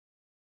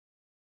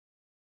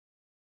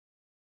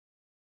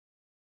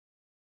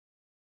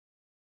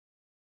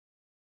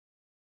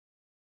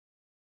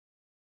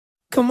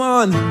Come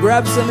on,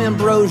 grab some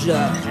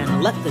ambrosia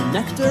and let the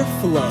nectar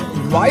flow.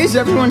 Why is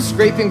everyone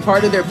scraping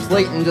part of their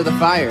plate into the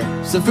fire?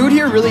 Is the food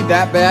here really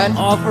that bad?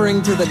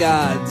 Offering to the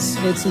gods.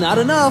 It's not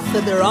enough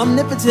that they're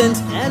omnipotent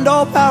and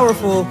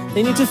all-powerful.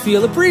 They need to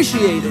feel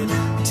appreciated.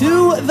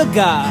 To the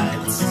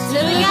gods. To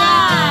the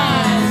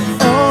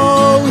gods!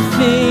 Oh,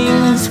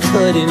 things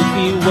couldn't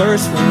be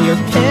worse when your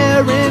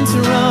parents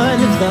run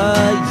the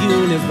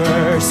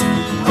universe.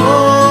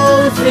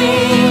 Oh,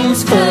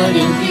 things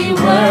couldn't be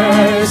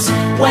worse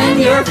when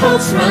your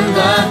folks run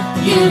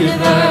the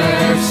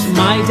universe.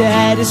 My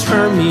dad is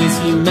Hermes,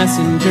 he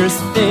messengers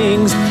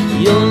things.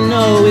 You'll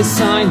know his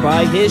sign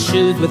by his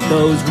shoes with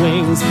those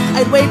wings.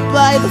 I'd wait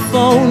by the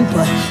phone,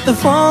 but the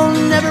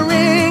phone never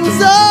rings.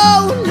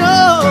 Oh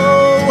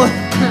no! I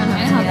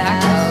know how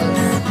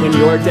that goes. When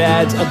your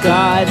dad's a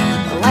god,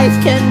 life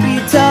can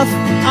be tough.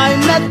 I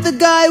met the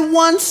guy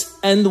once,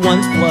 and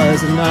once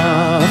was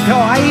enough.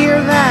 Oh, I hear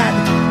that.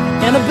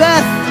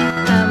 Annabeth.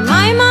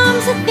 My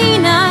mom's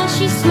Athena,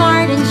 she's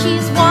smart and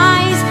she's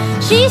wise.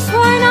 She's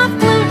sworn off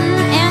gluten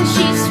and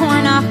she's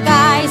sworn off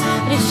guys.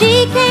 But if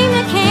she came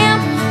to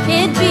camp,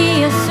 it'd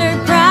be a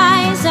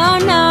surprise. Oh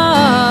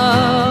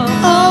no.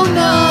 Oh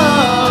no.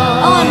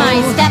 Oh, and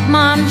my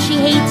stepmom, she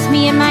hates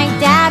me and my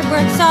dad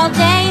works all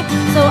day.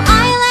 So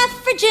I left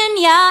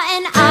Virginia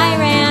and I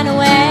ran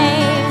away.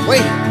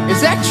 Wait,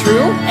 is that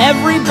true?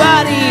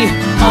 Everybody.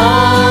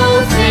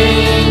 All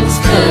things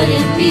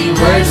couldn't be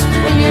worse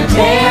when your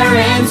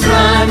parents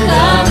run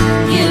the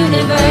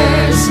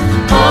universe.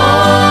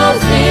 All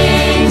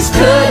things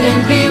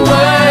couldn't be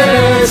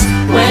worse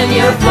when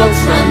your folks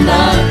run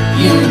the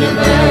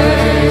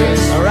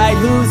universe. All right,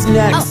 who's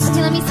next? Oh,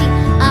 okay, let me see.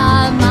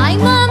 My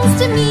mom's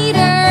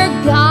Demeter,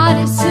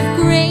 goddess of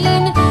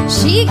grain.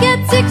 She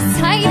gets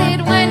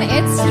excited when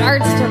it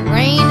starts to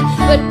rain,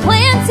 but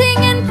planting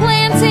and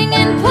planting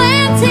and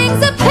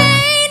planting's a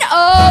pain.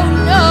 Oh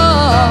no!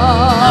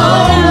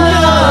 Oh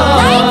no!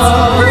 Right?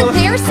 For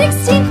their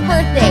 16th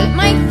birthday,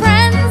 my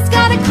friends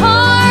got a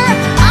car.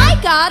 I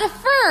got a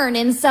fern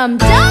in some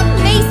dumb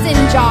mason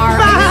jar.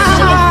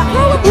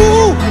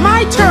 Ooh,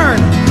 my turn.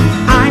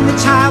 I'm the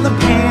child of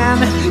Pan,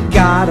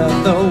 god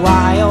of the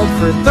wild.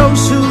 For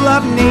those who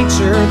love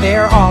nature,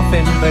 they're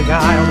often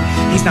beguiled.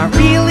 He's not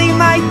really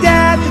my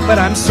dad, but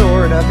I'm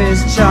sort of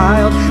his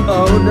child.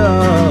 Oh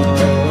no.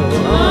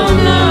 Oh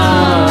no.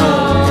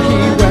 He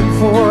went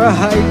for a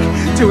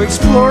hike to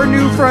explore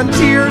new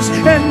frontiers,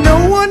 and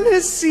no one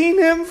has seen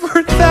him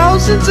for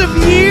thousands of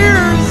years.